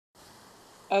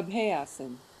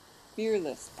Abhay,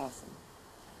 fearless asana.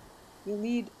 You'll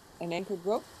need an anchored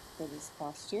rope for this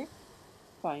posture.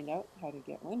 Find out how to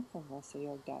get one from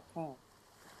RussaYog.com.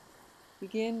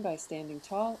 Begin by standing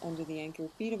tall under the anchor,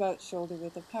 feet about shoulder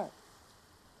width apart.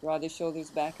 Draw the shoulders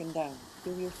back and down.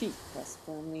 Feel your feet press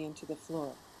firmly into the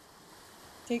floor.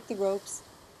 Take the ropes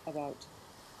about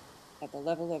at the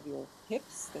level of your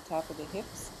hips, the top of the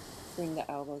hips. Bring the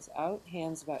elbows out,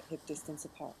 hands about hip distance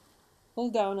apart. Pull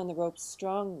down on the ropes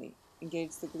strongly.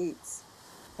 Engage the glutes.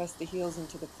 Press the heels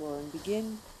into the floor and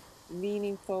begin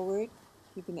leaning forward,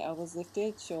 keeping the elbows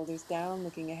lifted, shoulders down,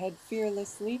 looking ahead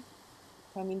fearlessly.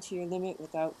 Come into your limit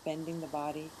without bending the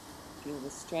body. Feel the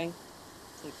strength.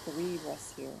 Take 3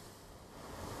 breaths here.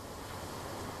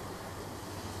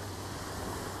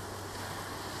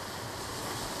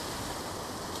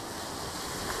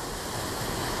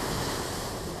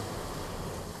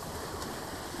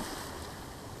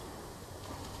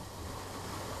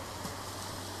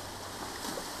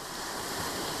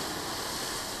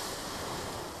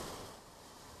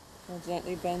 Now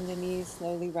gently bend the knees,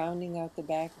 slowly rounding out the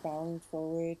back, bowing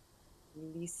forward,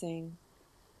 releasing.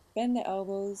 Bend the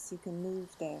elbows. You can move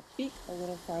the feet a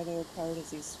little farther apart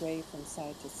as you sway from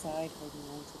side to side, holding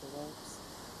on to the ropes,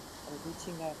 or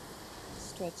reaching up,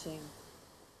 stretching,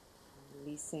 and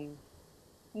releasing.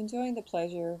 Enjoying the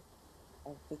pleasure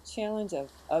of the challenge of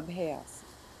Abhyas.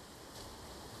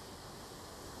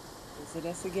 Visit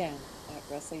us again at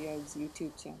RussaYog's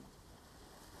YouTube channel.